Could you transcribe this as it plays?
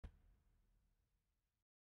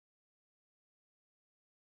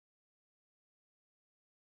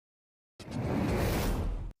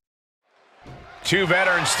Two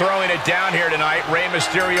veterans throwing it down here tonight. Rey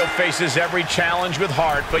Mysterio faces every challenge with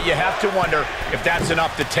heart, but you have to wonder if that's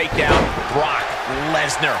enough to take down Brock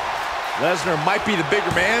Lesnar. Lesnar might be the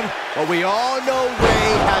bigger man, but we all know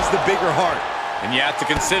Rey has the bigger heart. And you have to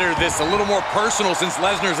consider this a little more personal since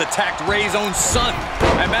Lesnar's attacked Rey's own son.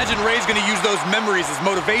 I imagine Rey's going to use those memories as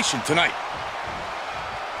motivation tonight.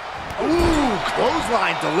 Ooh,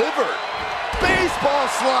 clothesline delivered. Baseball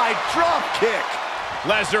slide drop kick.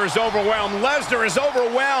 Lesnar is overwhelmed. Lesnar is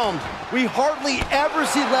overwhelmed. We hardly ever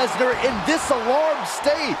see Lesnar in this alarmed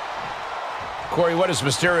state. Corey, what is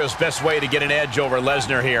Mysterio's best way to get an edge over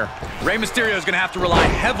Lesnar here? Rey Mysterio is going to have to rely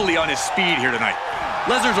heavily on his speed here tonight.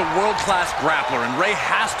 Lesnar's a world-class grappler, and Rey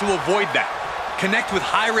has to avoid that. Connect with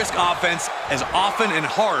high-risk offense as often and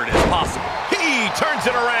hard as possible. He turns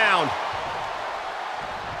it around.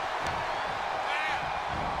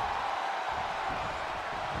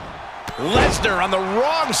 Lesnar on the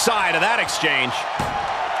wrong side of that exchange.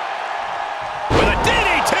 With a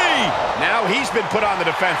DDT! Now he's been put on the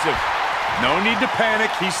defensive. No need to panic.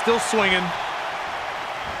 He's still swinging.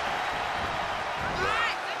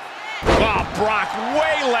 Oh, Brock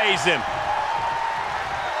waylays him.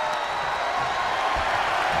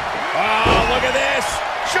 Oh, look at this.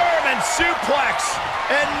 German suplex.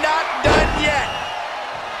 And not done yet.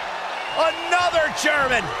 Another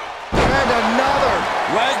German. And another.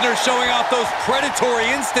 Lesnar showing off those predatory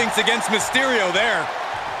instincts against Mysterio there.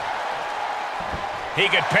 He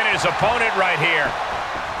could pin his opponent right here.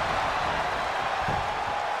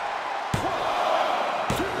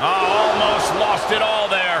 Oh, almost lost it all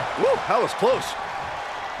there. Woo, that was close.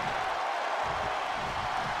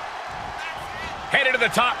 Headed to the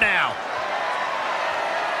top now.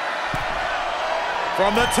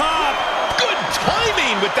 From the top. Good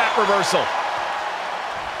timing with that reversal.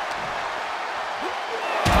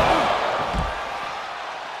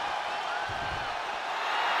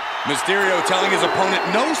 Mysterio telling his opponent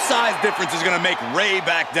no size difference is going to make Rey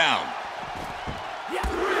back down.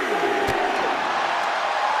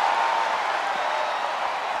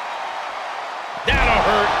 That'll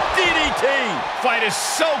hurt. DDT. Fight is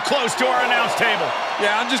so close to our announce table.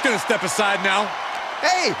 Yeah, I'm just going to step aside now.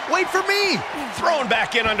 Hey, wait for me. Thrown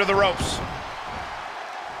back in under the ropes.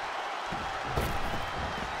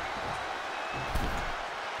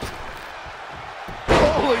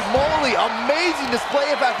 Holy moly, amazing display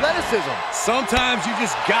of athleticism. Sometimes you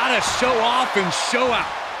just got to show off and show out.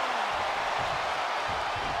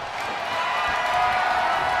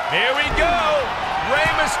 Here we go. Rey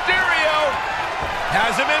Mysterio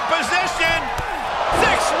has him in position.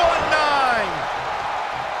 619.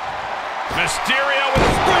 Mysterio with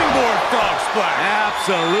a Springboard frog splash.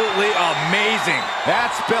 Absolutely amazing.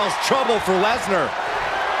 That spells trouble for Lesnar.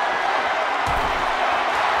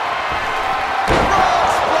 Frog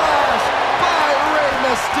splash by Rey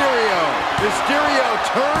Mysterio. Mysterio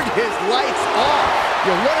turned his lights off.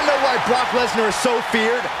 You want to know why Brock Lesnar is so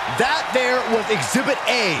feared? That there was Exhibit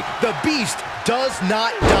A. The Beast does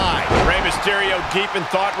not die. Rey Mysterio deep in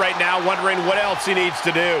thought right now, wondering what else he needs to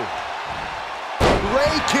do.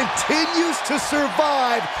 Rey continues to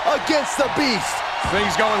survive against the Beast.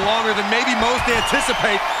 Things going longer than maybe most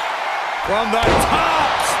anticipate. From the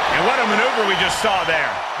tops. And what a maneuver we just saw there.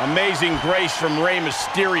 Amazing grace from Rey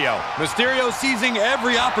Mysterio. Mysterio seizing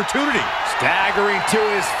every opportunity. Staggering to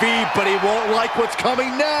his feet, but he won't like what's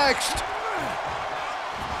coming next.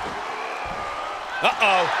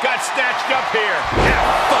 Uh-oh, got snatched up here.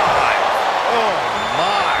 F5. Oh,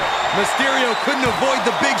 my. Mysterio couldn't avoid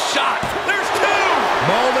the big shot. There's two.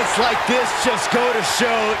 Moments like this just go to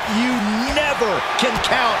show you never can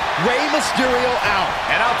count Rey Mysterio out.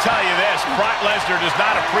 And I'll tell you this, Brock Lesnar does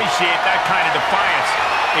not appreciate that kind of defiance.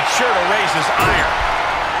 It's sure to raise his ire.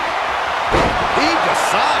 He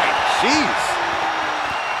decides. Jeez.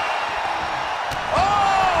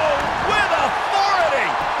 Oh, with authority.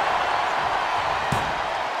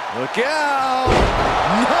 Look out.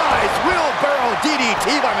 Nice wheelbarrow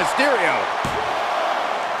DDT by Mysterio.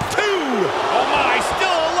 Two. Oh, my,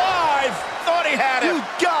 still alive. Thought he had it. You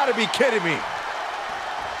gotta be kidding me.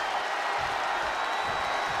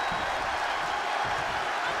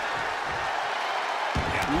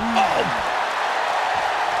 Oh.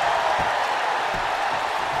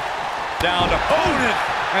 Down to opponent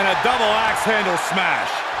and a double axe handle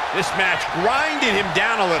smash. This match grinded him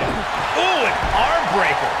down a little. Ooh, an arm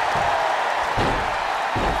breaker.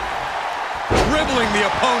 Dribbling the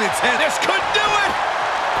opponent's head. This could do it.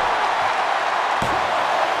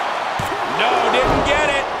 No, didn't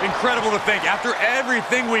get it. Incredible to think, after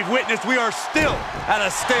everything we've witnessed, we are still at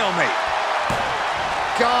a stalemate.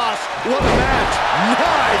 gosh, what a match.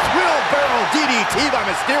 Nice wheelbarrow DDT by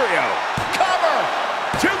Mysterio. Cover.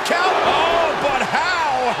 2 count. Oh, but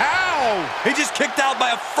how? How? He just kicked out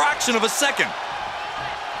by a fraction of a second.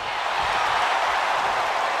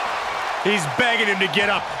 He's begging him to get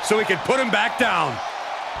up so he can put him back down.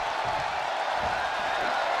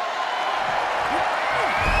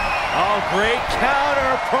 Oh, great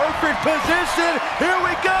counter. Perfect position. Here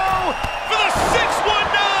we go. For the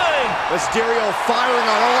 619. Mysterio firing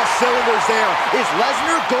on all cylinders there. Is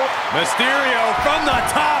Lesnar go? Mysterio from the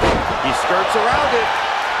top. He skirts around it.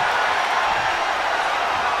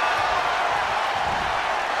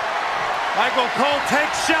 Michael Cole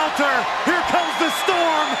takes shelter. Here comes the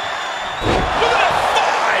storm. Look at a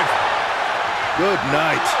 5. Good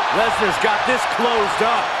night. Lesnar's got this closed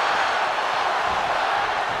up.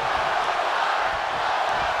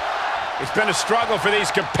 It's been a struggle for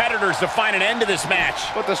these competitors to find an end to this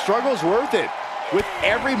match. But the struggle's worth it. With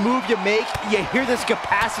every move you make, you hear this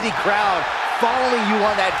capacity crowd following you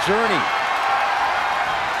on that journey.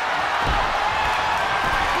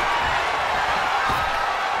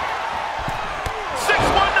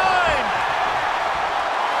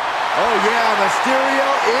 Oh yeah, Mysterio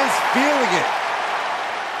is feeling it.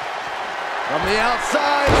 From the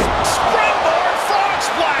outside. Springboard frog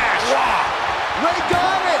splash. Wow. Ray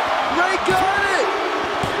got it. Ray got it.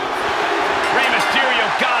 Rey Mysterio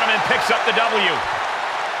got him and picks up the W.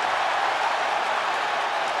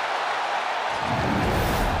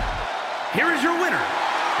 Here is your winner,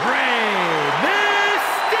 Rey Mysterio!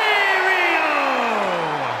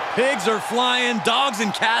 Pigs are flying, dogs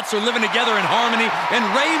and cats are living together in harmony, and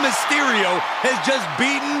Rey Mysterio has just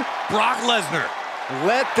beaten Brock Lesnar.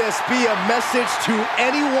 Let this be a message to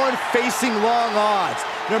anyone facing long odds.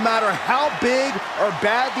 No matter how big or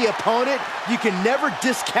bad the opponent, you can never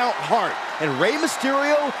discount heart. And Rey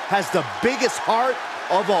Mysterio has the biggest heart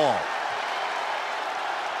of all.